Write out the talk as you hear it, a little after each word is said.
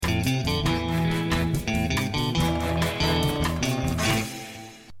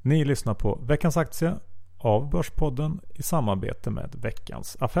Ni lyssnar på Veckans aktie av Börspodden i samarbete med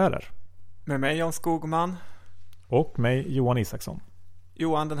Veckans Affärer. Med mig Jan Skogman. Och mig Johan Isaksson.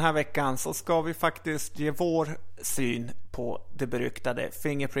 Johan, den här veckan så ska vi faktiskt ge vår syn på det beryktade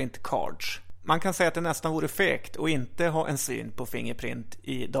Fingerprint Cards. Man kan säga att det nästan vore fegt att inte ha en syn på Fingerprint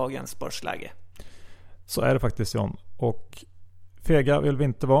i dagens börsläge. Så är det faktiskt, John. Och fega vill vi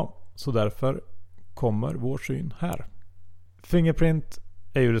inte vara, så därför kommer vår syn här. Fingerprint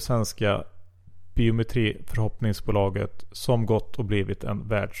är ju det svenska biometriförhoppningsbolaget som gått och blivit en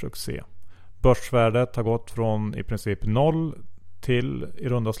världssuccé. Börsvärdet har gått från i princip 0 till i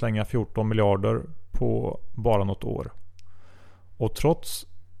runda slänga 14 miljarder på bara något år. Och trots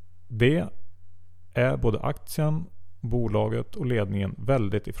det är både aktien, bolaget och ledningen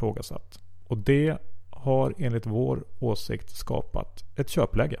väldigt ifrågasatt. Och det har enligt vår åsikt skapat ett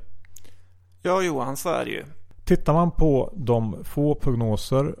köpläge. Ja Johan, så är det ju. Tittar man på de få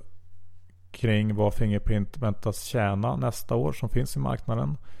prognoser kring vad Fingerprint väntas tjäna nästa år som finns i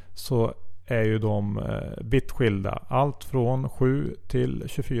marknaden, så är ju de vitt skilda. Allt från 7 till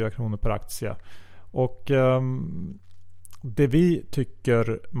 24 kronor per aktie. Och det vi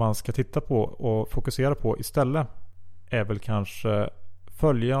tycker man ska titta på och fokusera på istället är väl kanske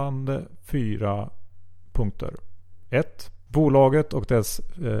följande 4 punkter. 1. Bolaget och dess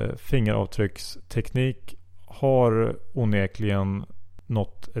fingeravtrycksteknik har onekligen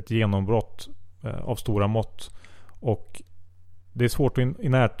nått ett genombrott av stora mått. Och det är svårt i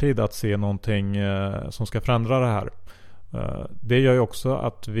närtid att se någonting som ska förändra det här. Det gör ju också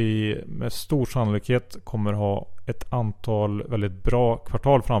att vi med stor sannolikhet kommer ha ett antal väldigt bra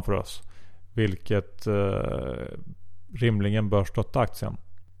kvartal framför oss. Vilket rimligen bör stötta aktien.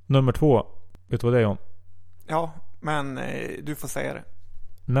 Nummer 2. Vet du vad det är, John? Ja, men du får säga det.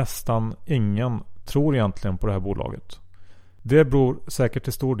 Nästan ingen tror egentligen på det här bolaget. Det beror säkert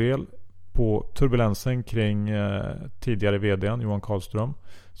till stor del på turbulensen kring tidigare vdn Johan Karlström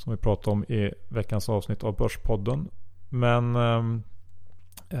som vi pratade om i veckans avsnitt av Börspodden. Men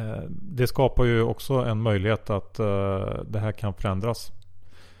det skapar ju också en möjlighet att det här kan förändras.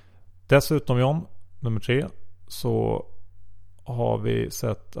 Dessutom, John, nummer 3, så har vi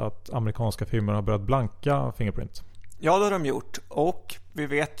sett att amerikanska firmor har börjat blanka Fingerprint. Ja, det har de gjort. Och vi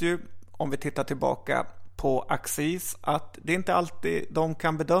vet ju, om vi tittar tillbaka på Axis, att det är inte alltid de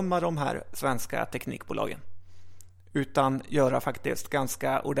kan bedöma de här svenska teknikbolagen, utan göra faktiskt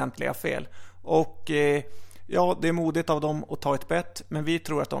ganska ordentliga fel. Och ja, det är modigt av dem att ta ett bett, men vi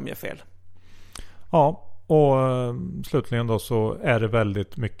tror att de gör fel. Ja, och slutligen då så är det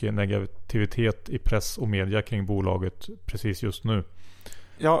väldigt mycket negativitet i press och media kring bolaget precis just nu.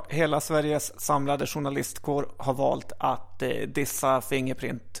 Ja, hela Sveriges samlade journalistkår har valt att dissa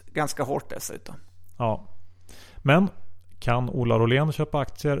Fingerprint ganska hårt dessutom. Ja, men kan Ola Rolén köpa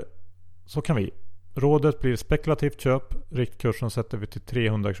aktier så kan vi. Rådet blir spekulativt köp. Riktkursen sätter vi till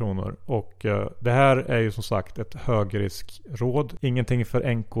 300 kronor. Och det här är ju som sagt ett högriskråd. Ingenting för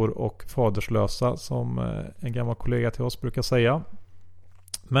änkor och faderslösa som en gammal kollega till oss brukar säga.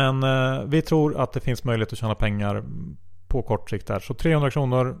 Men vi tror att det finns möjlighet att tjäna pengar på kort sikt här. Så 300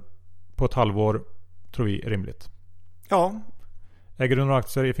 kronor på ett halvår tror vi är rimligt. Ja. Äger du några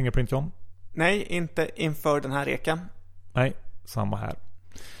aktier i Fingerprint, John? Nej, inte inför den här rekan. Nej, samma här.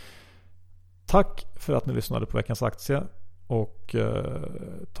 Tack för att ni lyssnade på veckans aktie. Och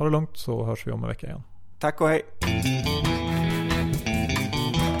ta det lugnt så hörs vi om en vecka igen. Tack och hej.